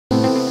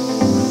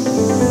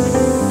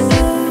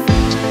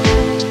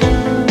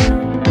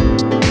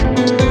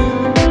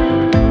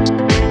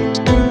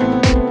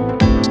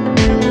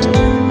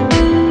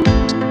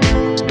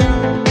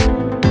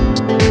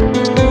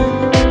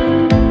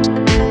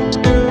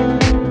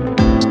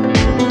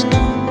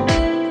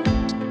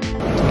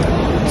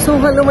So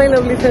hello my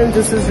lovely friends,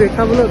 this is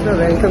Reckhha Malhotra.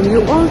 Welcome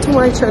you all to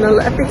my channel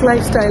Epic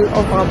Lifestyle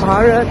of our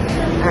Bharat.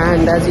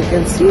 And as you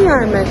can see,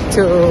 I'm at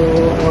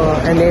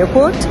an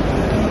airport.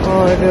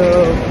 और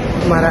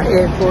हमारा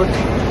airport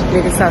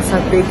मेरे साथ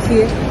साथ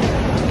देखिए.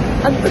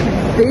 अब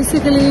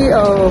basically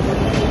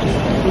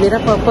मेरा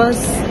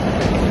purpose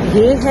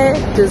ये है,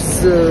 it is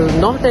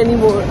not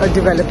anymore a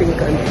developing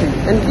country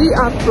and we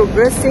are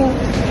progressing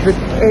with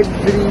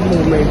every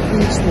moment,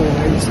 each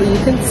moment. So you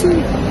can see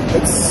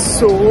it's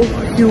so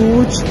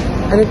huge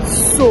and it's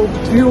so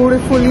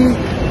beautifully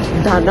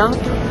done up.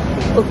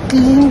 और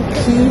clean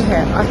भी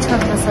है, अच्छा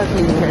खासा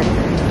clean है.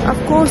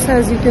 Of course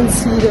as you can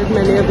see that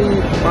मैंने अभी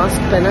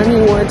mask पहना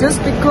नहीं हुआ just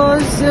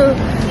because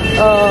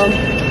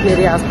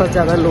मेरे आसपास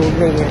ज़्यादा लोग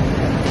नहीं हैं.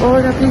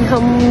 और अभी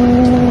हम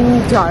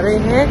जा रहे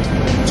हैं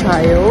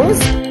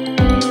Chaayos.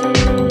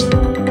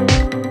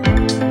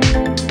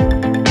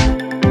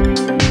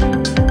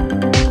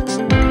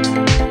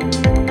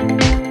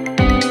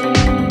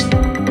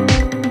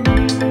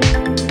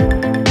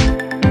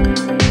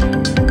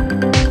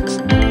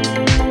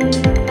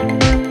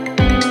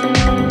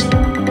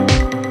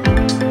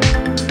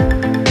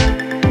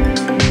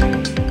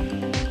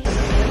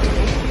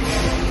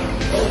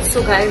 So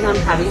guys, I'm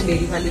having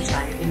dairy wali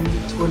chai in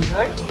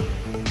Gulhad.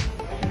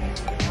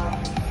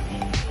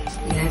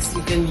 Yes,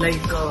 you can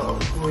like go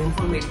in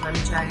for dairy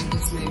wali chai.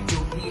 जिसमें जो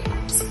भी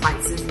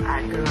spices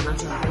add करवाना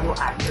चाहते हो वो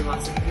add करवा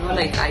सकते हो.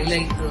 Like I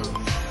like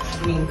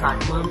green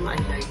cardamom, I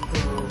like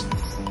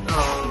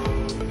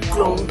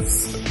cloves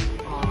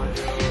और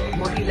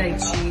मोटी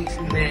इलायची.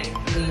 मैं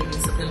ये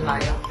सब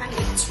डलवाया and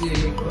it's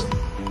really good.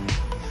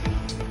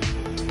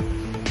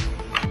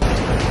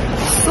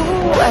 So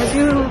as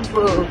you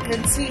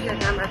can see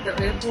that I'm at the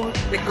airport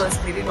because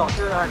मेरी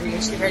daughter आ रही है.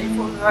 She ready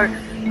for her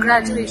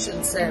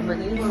graduation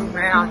ceremony और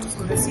मैं आज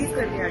उसको receive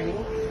करने आई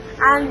हूँ.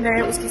 And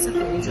मैं उसके साथ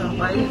नहीं जा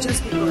पाई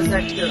just because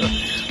that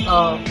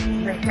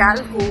मैं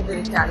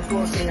मेरे कैल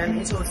को सेना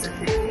नहीं छोड़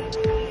सकती थी.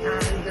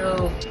 And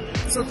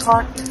so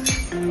thought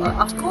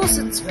of course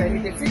it's very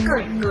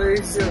difficult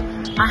because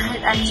I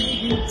had actually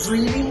been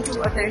dreaming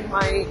to attend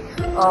my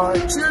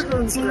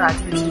children's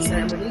graduation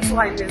ceremony, so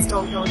I missed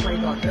out on my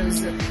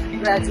daughter's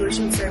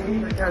graduation ceremony.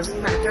 But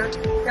doesn't matter.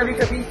 कभी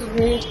कभी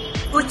तुम्हें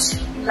कुछ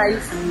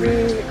life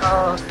में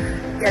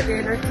कहते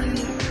हैं ना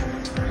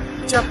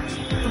कि जब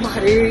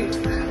तुम्हारे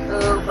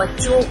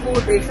बच्चों को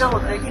देखना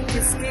होता है कि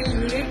किसके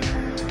लिए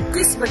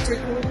किस बच्चे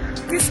को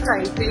किस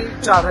टाइम पे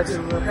ज़्यादा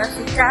ज़रूरत है.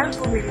 तो कैल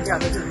को मेरी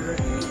ज़्यादा ज़रूरत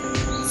थी.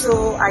 So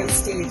I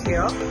stayed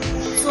here.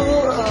 So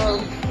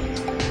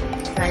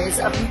guys,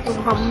 अभी तो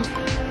हम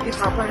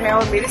यहाँ पर है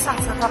और मेरे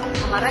साथ साथ आप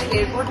हमारा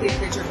एयरपोर्ट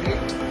देखते चलिए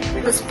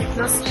बिकॉज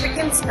कितना स्पिक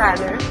एंड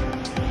स्पैन है,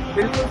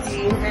 बिल्कुल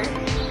क्लीन है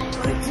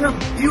और इतना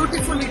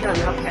ब्यूटीफुली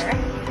डन अप है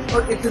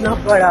और इतना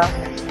बड़ा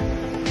है.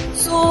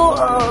 सो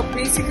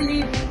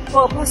बेसिकली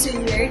पर्पस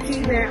यही है कि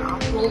मैं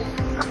आपको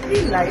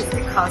अपनी लाइफ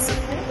दिखा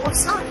सकूं और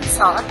साथ ही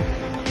साथ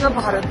अपना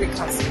भारत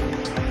दिखा सकूं.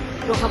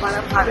 तो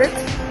हमारा भारत,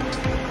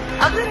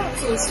 अगर आप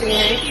सोचते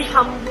हैं कि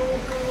हम लोग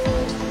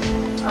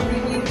अभी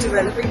भी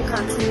डेवलपिंग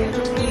कंट्री है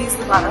तो प्लीज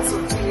दोबारा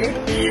सोचिए.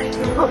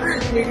 तो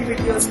मेरी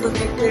वीडियोस को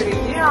देखते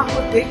रहिए, आपको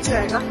दिख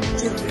जाएगा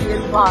जो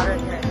रियल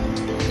भारत है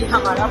कि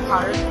हमारा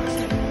भारत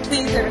कितनी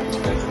तरक्की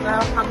कर चुका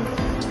है. हम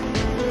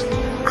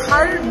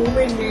हर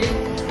मूवमेंट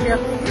में we are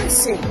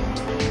progressing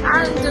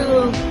and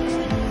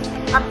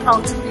I'm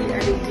proud to be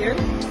an Indian.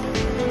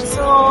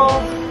 So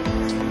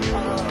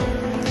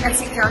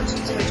ऐसी क्या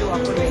चीज है जो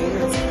आपको नहीं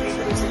मिल सकती,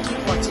 तो मुझे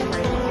keep watching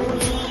my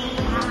videos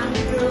and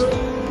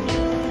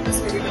बस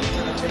मेरी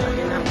बच्चा लगने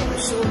लगे. मैं आपको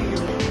show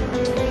you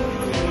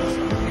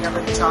मेरा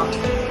बच्चा,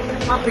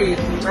 my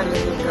baby, my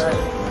little girl.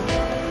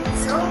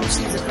 So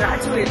she's a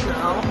graduate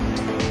now.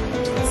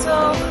 So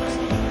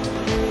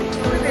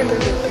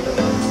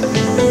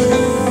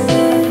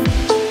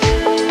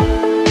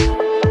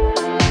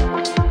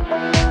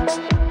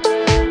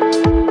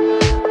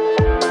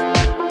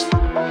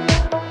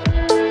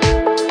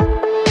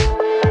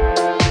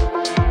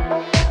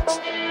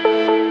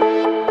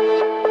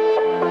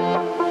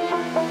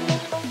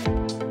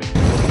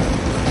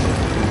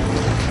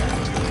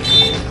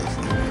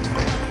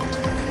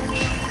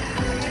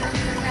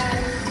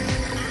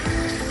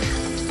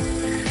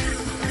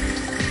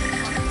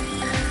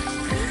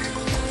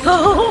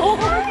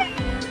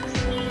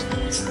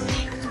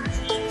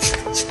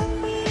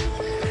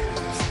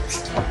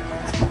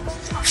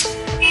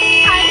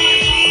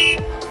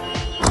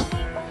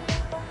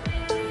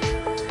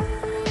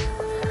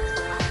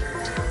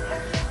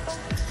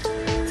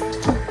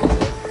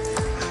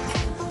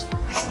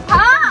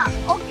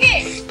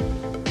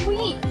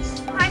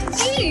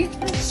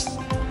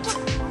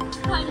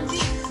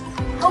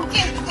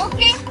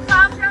Okay,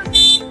 calm down.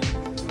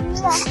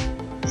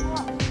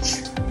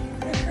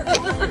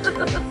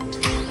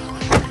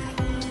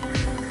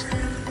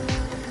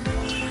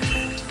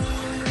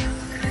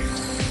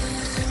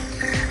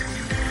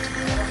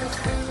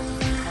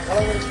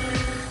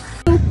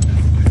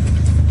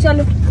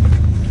 चलो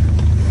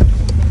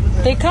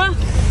देखा,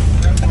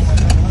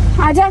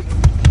 आजा।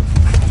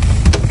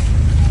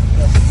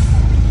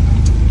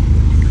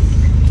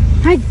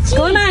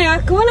 कौन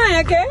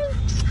आया के?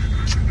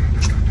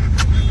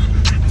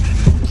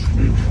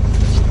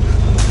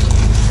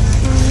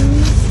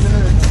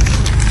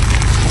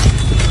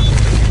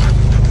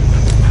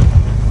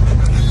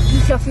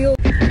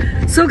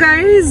 So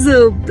guys,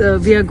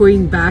 we are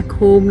going back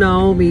home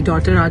now. मेरी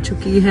daughter आ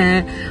चुकी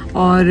है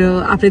और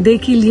आपने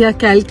देख ही लिया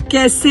कैल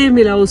कैसे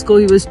मिला उसको.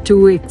 He was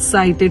too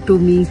excited to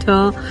meet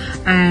her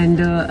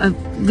and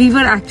we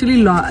were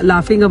actually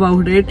laughing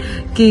about it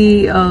कि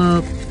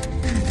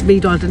मेरी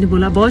डॉटर ने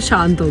बोला बहुत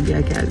शांत हो गया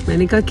क्या.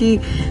 मैंने कहा कि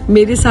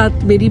मेरे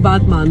साथ मेरी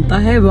बात मानता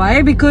है.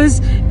 वाई?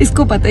 बिकॉज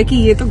इसको पता है कि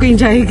ये तो कहीं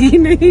जाएगी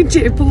नहीं,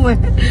 चेपू है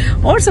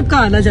और सबका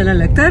आना जाना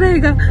लगता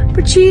रहेगा.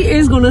 But she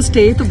is gonna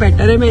stay, तो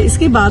बेटर है मैं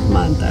इसकी बात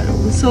मानता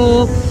रहूँ. सो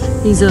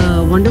he is a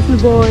wonderful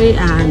boy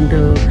and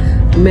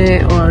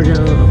मैं और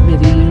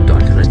मेरी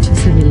डॉटर अच्छे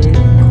से मिले,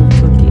 खूब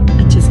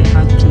के अच्छे से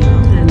हाथ किया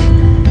and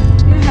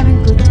we are having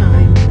good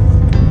time.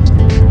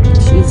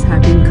 She is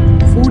having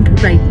food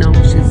right now.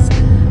 She is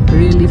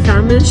really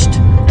famished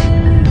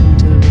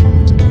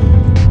and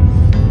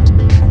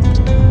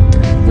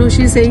no,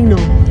 she's saying no.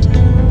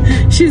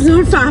 She's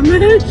not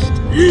famished,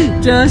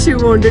 just she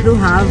wanted to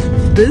have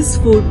this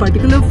food,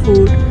 particular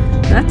food.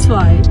 That's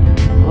why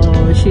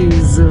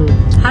she's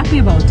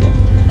happy about it.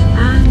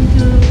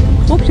 And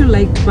hope you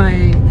liked my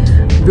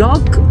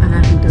vlog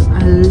and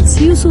I'll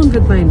see you soon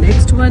with my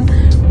next one.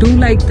 Do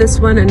like this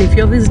one and if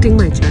you're visiting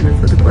my channel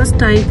for the first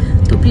time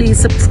तो please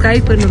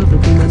subscribe करना तो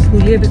बिल्कुल मत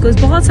भूलिए because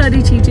बहुत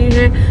सारी चीजें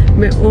हैं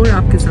मैं और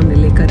आपके सामने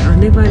लेकर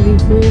आने वाली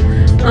हूँ.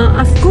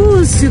 Of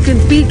course you can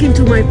peak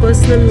into my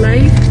personal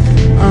life.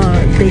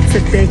 देख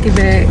सकते हैं कि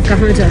मैं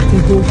कहाँ जाती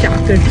हूँ, क्या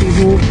करती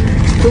हूँ,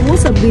 तो वो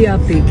सब भी आप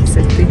देख ही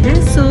सकते हैं.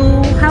 So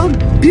have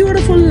a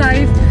beautiful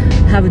life,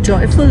 have a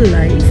joyful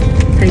life.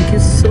 Thank you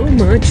so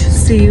much.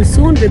 C you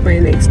soon with my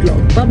next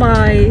vlog. Bye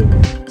bye.